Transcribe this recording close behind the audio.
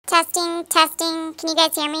Testing, testing. Can you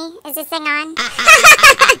guys hear me? Is this thing on? Yes.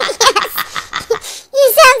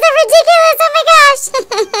 You sound so ridiculous. Oh my gosh.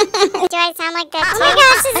 Do I sound like that too? Oh my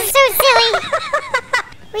gosh, this is so silly.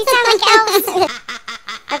 We sound like elves.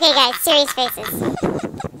 Okay, guys, serious faces.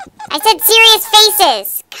 I said serious faces.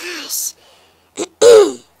 Gosh.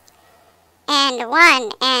 And a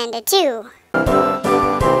 1 and a 2.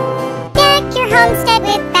 Deck your homestead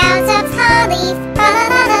with boughs of holly. La la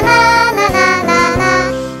la la la la la la.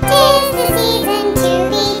 'Tis the season to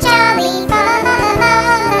be jolly. La la la la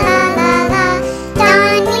la la la.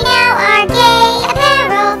 Don we now our gay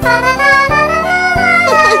apparel. La la la la la la la.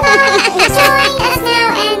 Join us now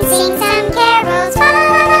and sing some carols. La la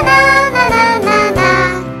la la la la la.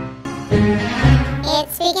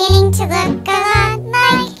 It's beginning to look a lot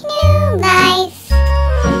like new life.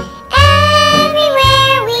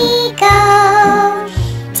 Everywhere we go,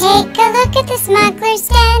 take a look at the smuggler's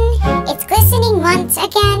den. It's glistening once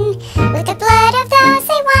again with the blood of those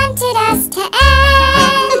they wanted us to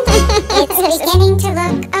end. It's beginning to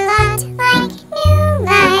look a lot like new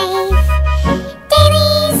life.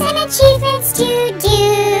 Dailies and achievements to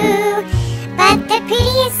do, but the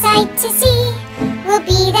prettiest sight to see will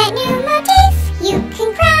be that new motif you can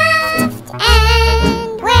craft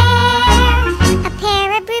and wear. A pair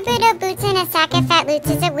of Brubido boots and a sack of fat loots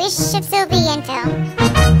is a wish of Sylvie and Phil.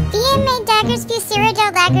 The inmate daggers, few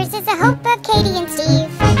Cyrodiil daggers is the hope of Katie and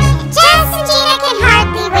Steve. Jess and Gina can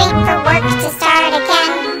hardly wait for work to start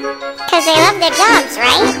again, 'cause they love their jobs,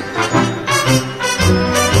 right?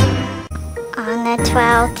 On the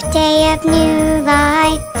 12th day of new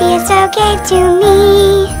life, ESO gave to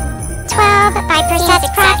me 12 Vipers sets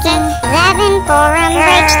cracking, 11 forum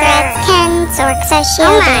bridge threads, 10 Sorks a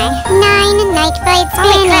shielding, 9 Nightblades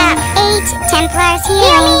spinning, 8 Templars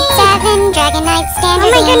healing, 7 Dragon Knights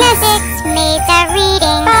standing, 6 Maids a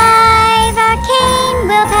reading, 5 Arcane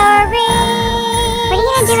willpower rings. What are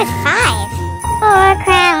you gonna do with 5? 4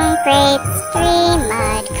 Crown crates, 3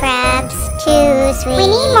 Mud crabs, 2 sweet. We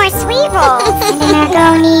need more sweet rolls. And an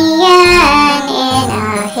Argonian in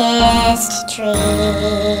a hist tree.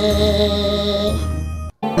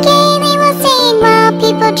 Gaily we'll sing while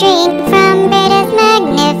people drink from Beta's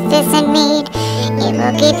magnificent mead. It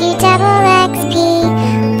will give you double XP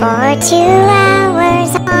for 2 hours.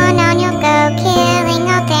 On you'll go, killing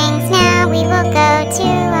all things. Now we will go to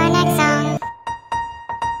our next song.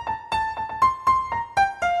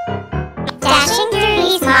 Dashing through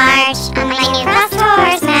these march on my new crossed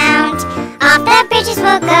horse mount. Off the bridges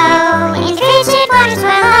we'll go, in frigid waters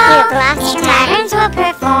we'll hope. In taverns we'll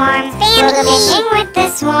perform, we'll go fishing with the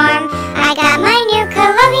swarm. I got my new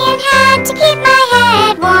Colombian hat to keep my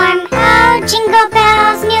head warm. Oh, jingle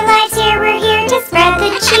bells, new life's here, we're here to spread the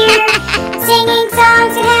cheer. Singing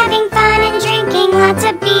songs and having fun and drinking lots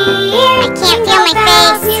of beer. I can't feel my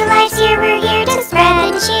face. New life's here, we're here to spread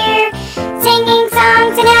the cheer. Singing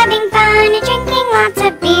songs and having fun and drinking lots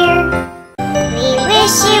of beer. We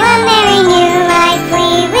wish you a merry new life. We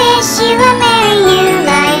wish you a merry new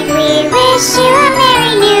life. We wish you a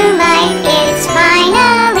merry new life. It's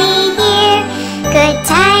finally here. Good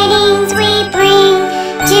tidings we bring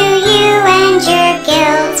to you and your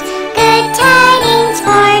guild. Good tidings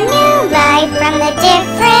for new life from the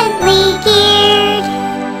differently geared.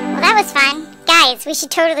 Well, that was fun. Guys, we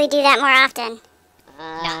should totally do that more often.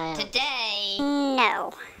 Not today.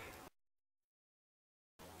 No.